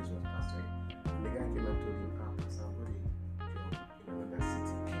of the churches was pastoring, and the guy came and told him, Pastor, I've got a job in another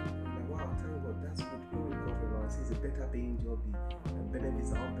city. I'm like, wow, thank God, that's good. Glory to God for our city. It's a better paying job, the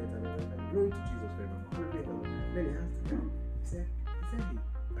benefits are all better and glory to Jesus forever. Then he asked the guy, he said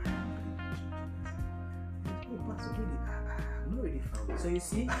Pastor, really, I'm not really found out. So you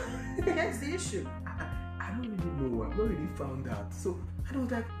see, here's the issue. I don't really know. I've not really found out. So I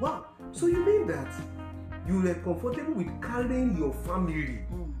was like, wow. So you mean that you were comfortable with carrying your family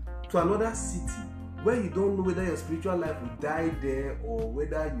to another city where you don't know whether your spiritual life will die there or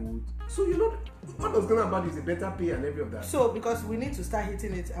whether you would. So what was going about is a better pay and every of that. So because we need to start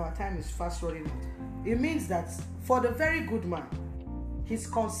hitting it, our time is fast running out. It means that for the very good man, his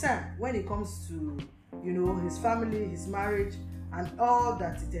concern when it comes to his family, his marriage, and all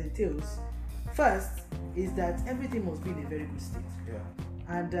that it entails, first is that everything must be in a very good state. Yeah.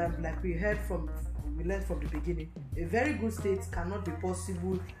 And like we learned from the beginning, a very good state cannot be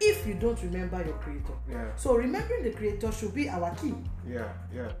possible if you don't remember your Creator. Yeah. So remembering the Creator should be our key. Yeah.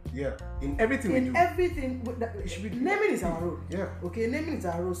 In everything we do. Naming is our role. Yeah. Okay, naming is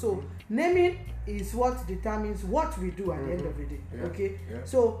our role. So naming is what determines what we do at the end of the day. Yeah. Okay. Yeah.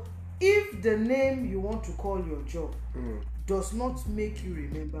 So if the name you want to call your job does not make you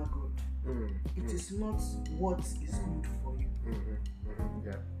remember God, it is not what is good for you.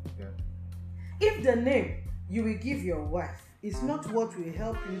 Yeah. If the name you will give your wife is not what will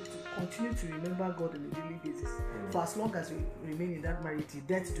help you to continue to remember God on a daily basis, for as long as you remain in that marriage,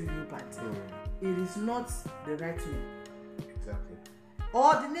 death do you part, it is not the right name. Exactly.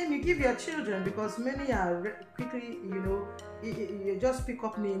 Or the name you give your children, because many are quickly, you just pick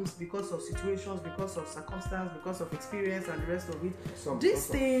up names because of situations, because of circumstance, because of experience and the rest of it. These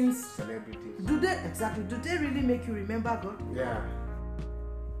things, celebrities. do they really make you remember God? Yeah.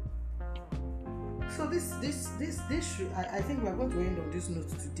 So this should, I think we are going to end on this note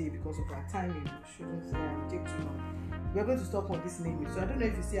today because of our timing. We shouldn't take too long. We are going to stop on this naming. So I don't know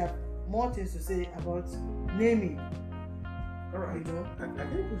if you still have more things to say about naming. All right. I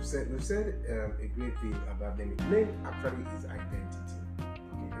think we've said a great thing about naming. Name actually is identity.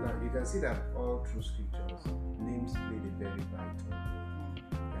 Okay. Now you can see that all through scriptures, names played a very vital role.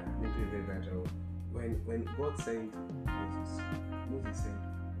 Yeah, they played a very vital role. When God sent Moses said,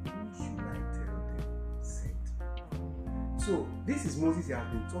 "Who should I tell them sent?" So this is Moses. He has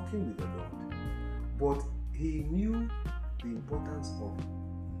been talking with the Lord, but he knew the importance of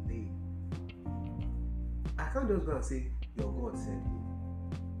name. I can't just go and say, "Your God sent me."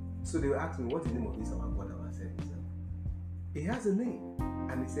 So they will ask me, what is the name of this our God, our Savior? He has a name.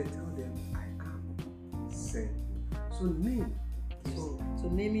 And he said, tell them, I am sent you. So name. So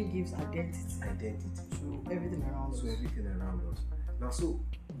naming gives identity. To everything around us. Now, so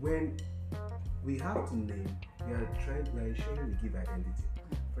when we have to name, we are ensuring we give identity.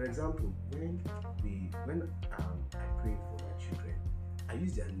 For example, when I pray for my children, I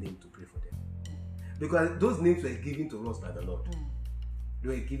use their name to pray for them. Because those names were given to us by the Lord. They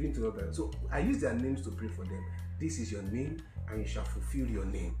were given to us by the Lord. So I use their names to pray for them. This is your name, and you shall fulfill your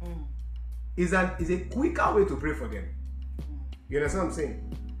name. Is a quicker way to pray for them. You understand what I'm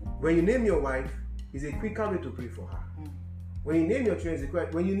saying? When you name your wife, it's a quicker way to pray for her. When you name your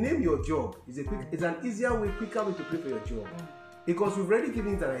children, when you name your job, it's an easier way, quicker way to pray for your job. Because you've already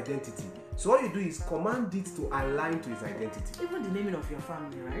given it an identity. So all you do is command it to align to its identity. Even the naming of your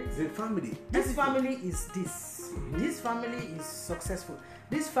family, right? The family. This family is this. This family is successful.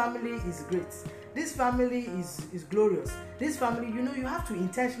 This family is great. This family is glorious. This family, you have to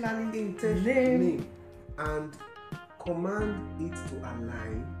intentionally name and command it to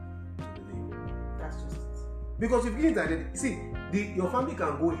align to the name. That's just it. Because if you give it identity, see, your family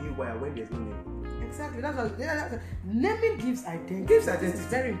can go haywire when there's no name. Exactly. That's naming gives identity. This is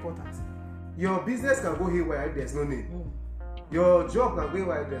very important. Your business can go haywire if there's no name. Your job can go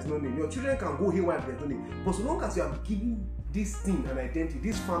haywire if there's no name. Your children can go haywire if there's no name. But so long as you are giving this thing an identity,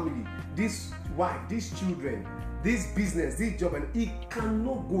 this family, this wife, these children, this business, this job, and it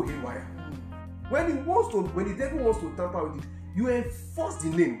cannot go haywire. When the devil wants to tamper with it, you enforce the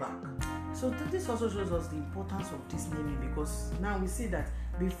name back. So this also shows us the importance of this naming, because now we see that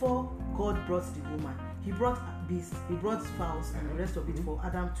before God brought the woman, he brought beasts, he brought fowls and the rest of it for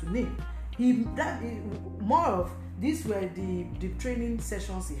Adam to name. More of these were the training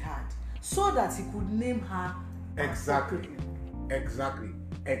sessions he had, so that he could name her exactly.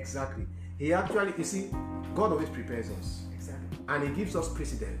 He actually, you see, God always prepares us. Exactly. And he gives us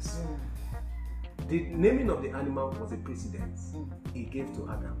precedence. The naming of the animal was a precedence he gave to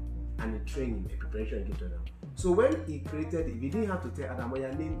Adam, and a training, a preparation he gave to Adam. So when he created Eve, he didn't have to tell Adam,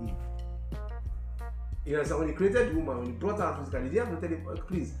 your name Eve. You know, so when he created the woman, when he brought her physically, he didn't have to tell him,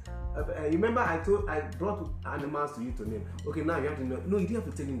 please. Remember, I brought animals to you to name. Okay, now you have to know. No, he didn't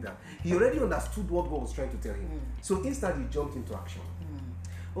have to tell him that. He already understood what God was trying to tell him. So instead, he jumped into action.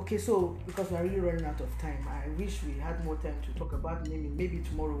 Okay, so because we are really running out of time, I wish we had more time to talk about naming. Maybe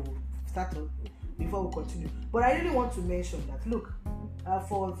tomorrow we'll start before we continue. But I really want to mention that, look,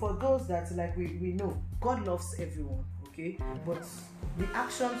 for those that, like we know, God loves everyone, okay? But the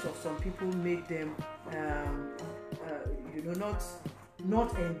actions of some people made them,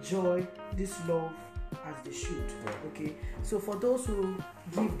 not enjoy this love as they should, okay? So for those who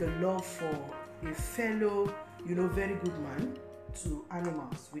give the love for a fellow, very good man to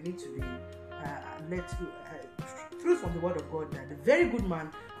animals, we need to be truth from the word of God that the very good man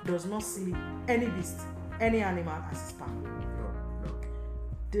does not see any beast, any animal as his partner.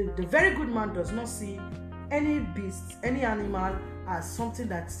 No. The very good man does not see any beast, any animal as something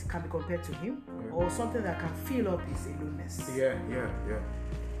that can be compared to him, or something that can fill up his aloneness. Yeah.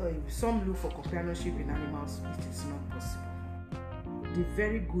 Some look for companionship in animals, it is not possible. The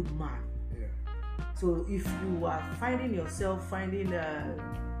very good man. So if you are finding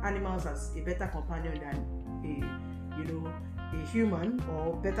animals as a better companion than a human,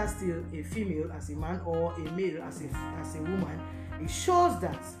 or better still a female as a man, or a male as a woman, it shows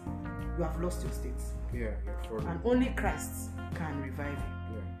that you have lost your state. And only Christ can revive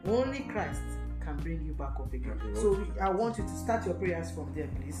you. Only Christ can bring you back up again. So I want you to start your prayers from there,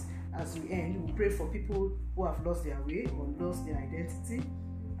 please. As we end, we pray for people who have lost their way or lost their identity.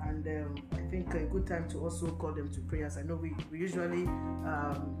 And I think a good time to also call them to prayers. I know we usually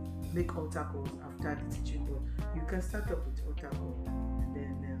make altar calls after the teaching, but you can start up with altar call and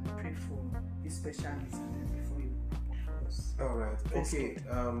then pray for this special needs and then before you wrap up. All right. Okay.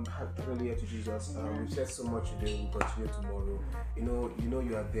 Hallelujah to Jesus. We've said so much today. We'll continue tomorrow. You know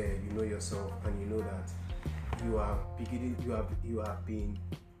you are there. You know yourself, and you know that you are beginning. You have been,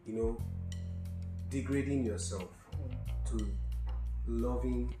 degrading yourself to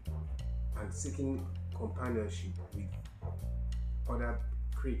loving and seeking companionship with other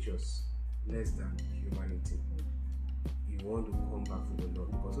creatures less than humanity. You want to come back to the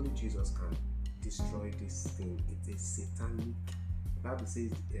Lord, because only Jesus can destroy this thing. It's a satanic. The Bible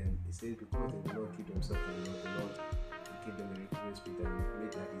says, it says, because they did not keep themselves in the Lord will give them a rebellious spirit and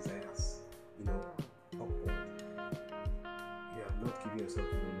make their desires, upward. You have not given yourself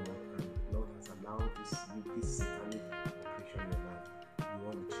to the Lord, and the Lord has allowed this satanic operation in your life. You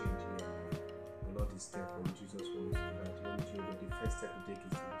want to change in your life. The Lord is there for you. Jesus wants to do that. You want to change your first step to take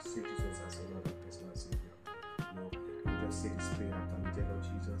is to receive Jesus as your Lord and personal Savior. You just say this prayer after me. Dear Lord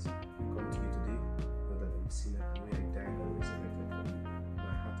Jesus, I come to you today. Know that I'm a sinner. I know you died and resurrected for me.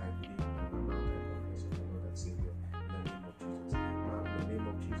 My heart I believe, and my mouth I confess you, Lord and Savior. In the name of Jesus. Now, in the name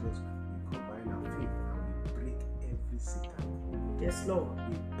of Jesus, we combine our faith and we break every Satan. Yes, Lord.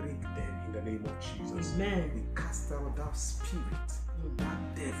 We break them in the name of Jesus. Amen. We cast out that spirit, that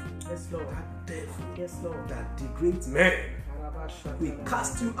devil, Yes, Lord. that devil, Yes, Lord. that degrades men. We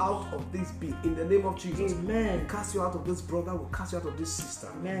cast you out of this being in the name of Jesus. Amen. We cast you out of this brother. We cast you out of this sister.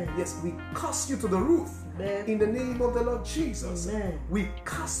 Amen. Yes, we cast you to the roof. Amen. In the name of the Lord Jesus. Amen. We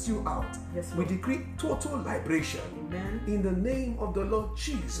cast you out. Yes, we Lord. decree total liberation. Amen. In the name of the Lord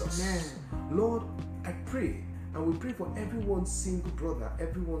Jesus. Amen. Lord, I pray, and we pray for everyone single brother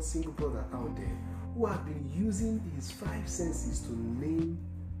out there who have been using his 5 senses to name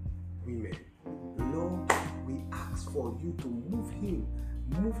women. Lord, we ask for you to move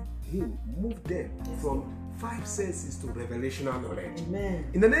them from 5 senses to revelational knowledge. Amen.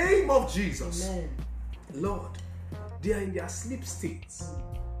 In the name of Jesus. Amen. Lord, they are in their sleep states,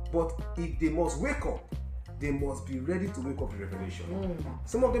 but if they must wake up, they must be ready to wake up to revelation.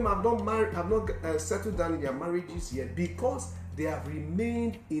 Some of them have not settled down in their marriages yet because they have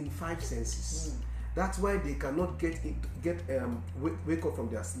remained in 5 senses. That's why they cannot wake up from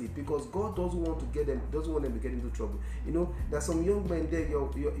their sleep, because God doesn't want them to get into trouble. You know, there's some young men there.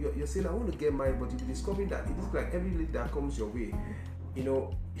 You're saying, I want to get married, but you're discovering that it is like every lady that comes your way, you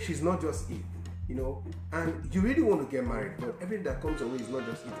know, she's not just it. You know, and you really want to get married, but everything that comes your way is not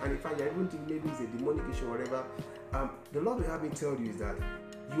just it. And in fact, you even think maybe it's a demonic issue or whatever. The Lord will have me tell you is that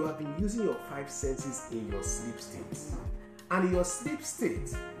you have been using your 5 senses in your sleep states. And in your sleep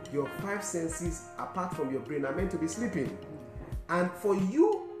state, your 5 senses, apart from your brain, are meant to be sleeping. And for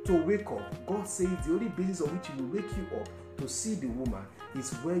you to wake up, God says the only basis on which He will wake you up to see the woman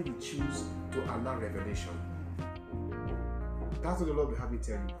is when you choose to allow revelation. That's what the Lord will have me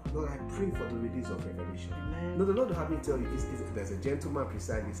tell you. Lord, I pray for the release of revelation. Amen. No, the Lord will have me tell you, there's a gentleman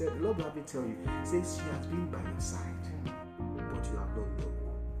beside me. He said, the Lord will have me tell you, says she has been by your side, but you have not known.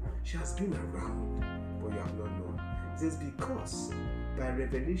 She has been around, but you have not known. He says, because by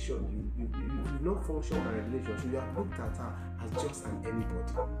revelation, you've not functioned by revelation, so you have looked at her as just an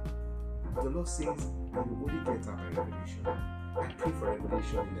anybody. The Lord says, you only get her by revelation. I pray for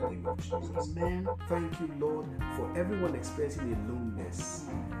revelation in the name of Jesus. Amen. Thank you, Lord, for everyone experiencing aloneness.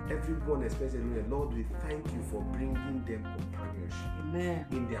 Everyone experiencing aloneness. Lord, we thank you for bringing them companionship. Amen.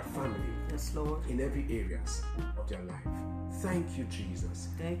 In their family. Yes, Lord. In every areas of their life. Thank you, Jesus.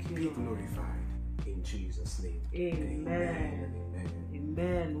 Thank you, Be Lord. glorified in Jesus' name. Amen. Amen.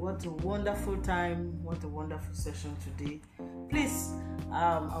 Amen. What a wonderful time. What a wonderful session today. Please,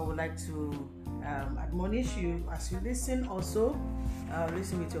 I would like to admonish you as you listen also.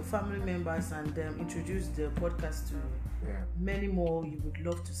 Listen with your family members and introduce the podcast to many more. You would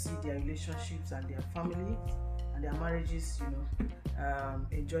love to see their relationships and their family and their marriages,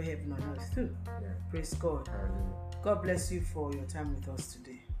 enjoy heaven on earth too. Yeah. Praise God. Hallelujah. God bless you for your time with us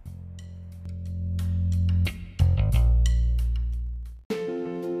today.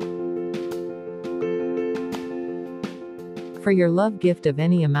 For your love gift of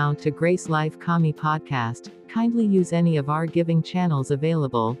any amount to Grace Life Kami Podcast, kindly use any of our giving channels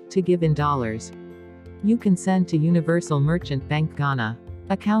available to give in dollars. You can send to Universal Merchant Bank Ghana.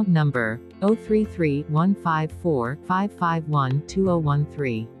 Account number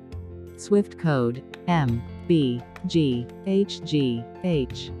 033-154-551-2013. Swift code MBGHGHAC.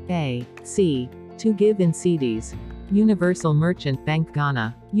 To give in cedis. Universal Merchant Bank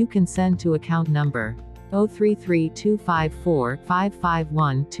Ghana. You can send to account number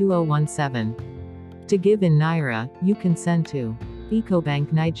 033-254-551-2017. To give in Naira, you can send to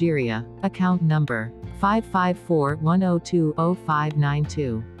Ecobank Nigeria, account number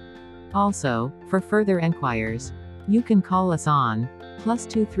 554-102-0592. Also, for further enquiries, you can call us on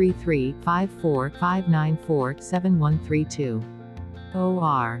 +233-54-594-7132.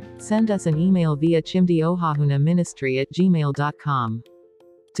 or send us an email via chimdiohahunaministry@gmail.com.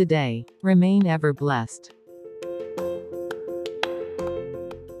 Today, remain ever blessed.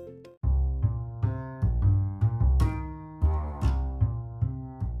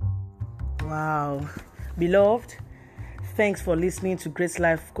 Wow. Beloved, thanks for listening to Grace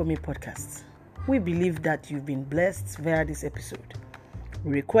Life Kami Podcast. We believe that you've been blessed via this episode.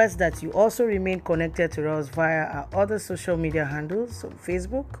 We request that you also remain connected to us via our other social media handles on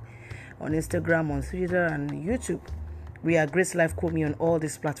Facebook, on Instagram, on Twitter, and YouTube. We are Grace Life Kami on all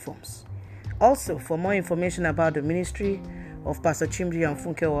these platforms. Also, for more information about the ministry of Pastor Chimdi and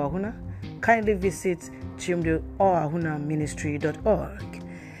Funke Oahuna, kindly visit chimdioahunamministry.org.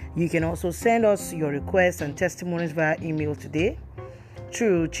 You can also send us your requests and testimonies via email today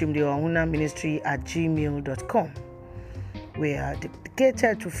through chimdioahunamministry@gmail.com. We are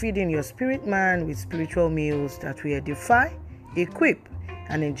dedicated to feeding your spirit man with spiritual meals that will edify, equip,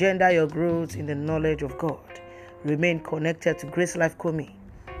 and engender your growth in the knowledge of God. Remain connected to Grace Life Komi.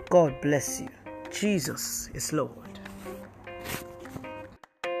 God bless you. Jesus is Lord.